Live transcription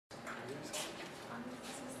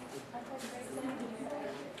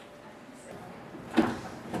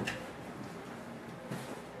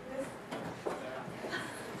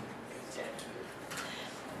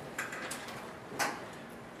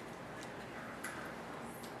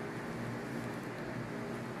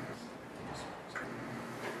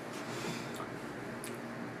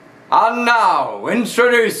And now,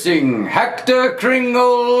 introducing Hector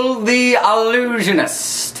Kringle, the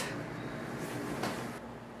Allusionist.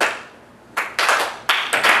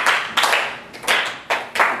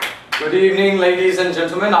 Good evening, ladies and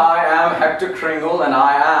gentlemen. I am Hector Kringle, and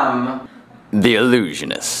I am the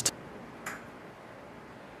Allusionist.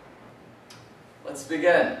 Let's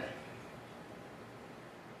begin.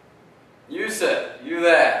 You, sir, you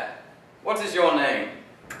there. What is your name?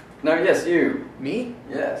 No, yes, you. Me?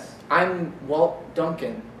 Yes. I'm Walt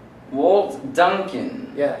Duncan. Walt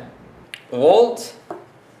Duncan. Yeah. Walt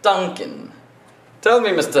Duncan. Tell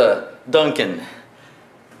me, Mr. Duncan, have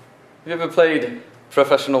you ever played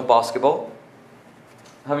professional basketball?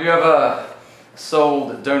 Have you ever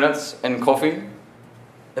sold donuts and coffee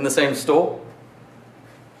in the same store?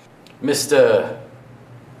 Mr.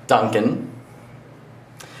 Duncan.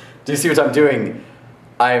 Do you see what I'm doing?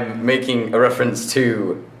 I'm making a reference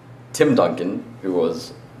to Tim Duncan, who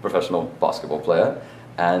was a professional basketball player,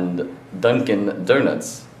 and Dunkin'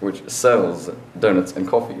 Donuts, which sells donuts and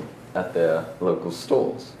coffee at their local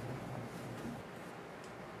stores.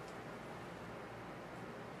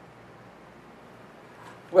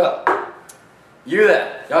 Well, you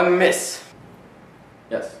there, young miss.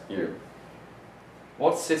 Yes, you.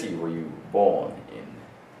 What city were you born in?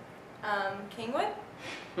 Kingwood?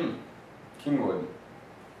 Kingwood.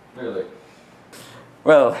 Really?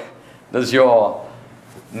 Well, does your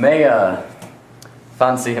mayor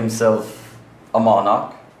fancy himself a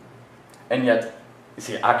monarch? And yet, is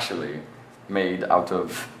he actually made out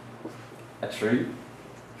of a tree?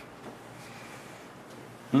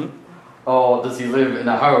 Or does he live in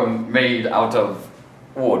a home made out of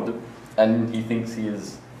wood, and he thinks he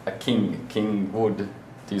is a king, King Wood?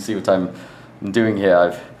 Do you see what I'm doing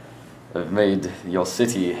here? I've made your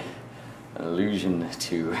city an allusion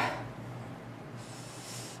to...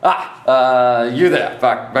 you there,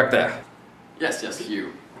 back there. Yes,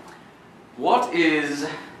 you. What is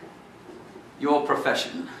your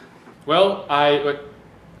profession? Well, are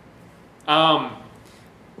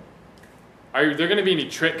there going to be any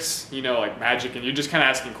tricks, you know, like magic, and you're just kind of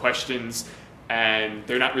asking questions, and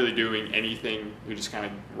they're not really doing anything, you're just kind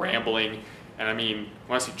of rambling, and I mean, I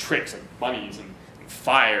want to see tricks, like bunnies and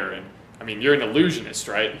fire, and I mean, you're an illusionist,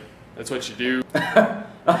 right? That's what you do.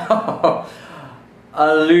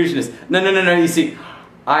 Allusionist. No, you see,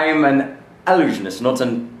 I am an allusionist, not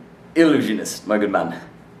an illusionist, my good man.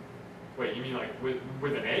 Wait, you mean like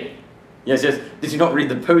with an A? Yes. Did you not read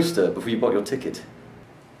the poster before you bought your ticket?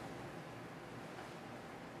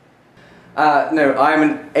 No, I'm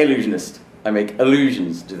an illusionist. I make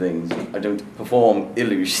illusions to things. I don't perform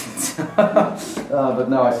illusions. But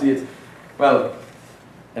no, I see it. Well,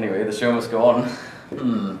 anyway, the show must go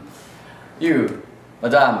on. You,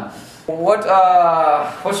 madame,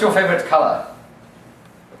 what's your favorite color?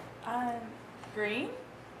 Green?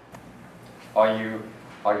 Are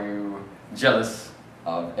you jealous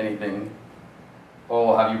of anything?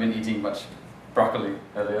 Or have you been eating much broccoli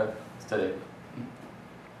earlier today?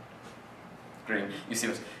 Green. You see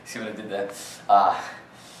what I did there?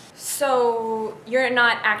 So, you're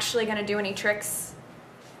not actually gonna do any tricks?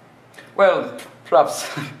 Well, perhaps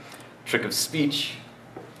trick of speech,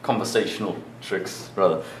 conversational tricks,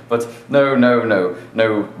 rather. But no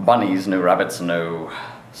bunnies, no rabbits, no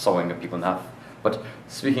sawing of people in half. But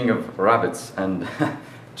speaking of rabbits and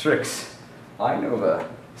tricks, I know of a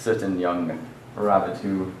certain young rabbit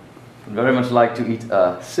who would very much like to eat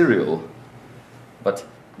cereal, but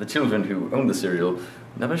the children who own the cereal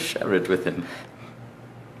never share it with him.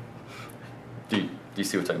 Do you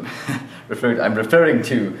see what I'm referring to? I'm referring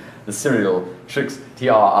to the cereal Trix,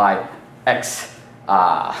 T-R-I-X.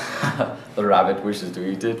 The rabbit wishes to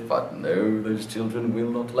eat it, but no, those children will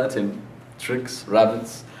not let him. Tricks,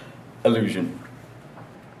 rabbits, illusion.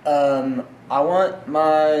 I want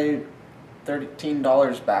my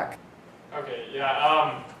 $13 back. Okay,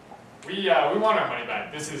 yeah, we want our money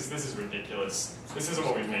back. This is ridiculous. This isn't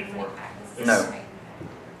what we paid for. No.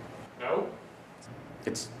 No?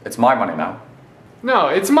 It's my money now. No,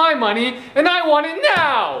 it's my money, and I want it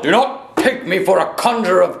now! Do not take me for a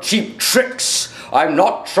conjurer of cheap tricks. I'm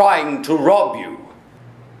not trying to rob you.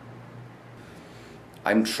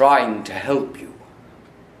 I'm trying to help you.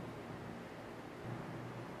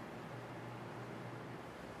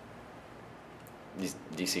 Do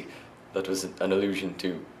you see? That was an allusion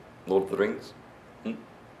to Lord of the Rings.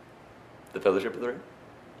 The Fellowship of the Ring.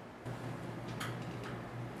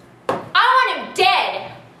 I want him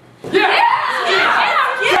dead! Yeah!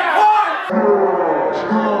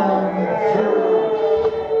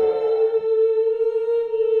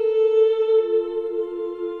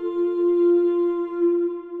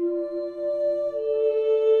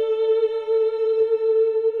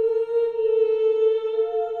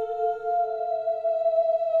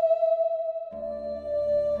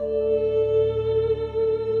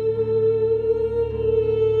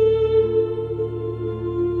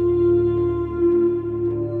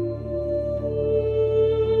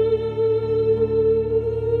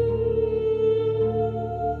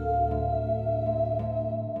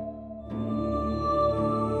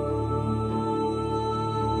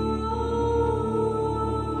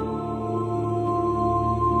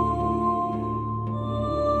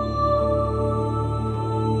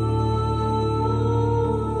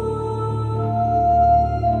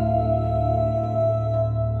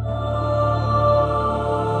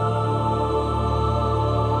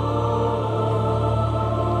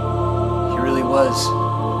 was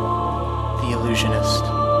the Illusionist.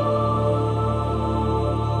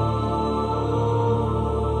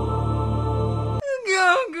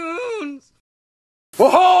 goGoons!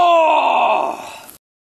 Whoa!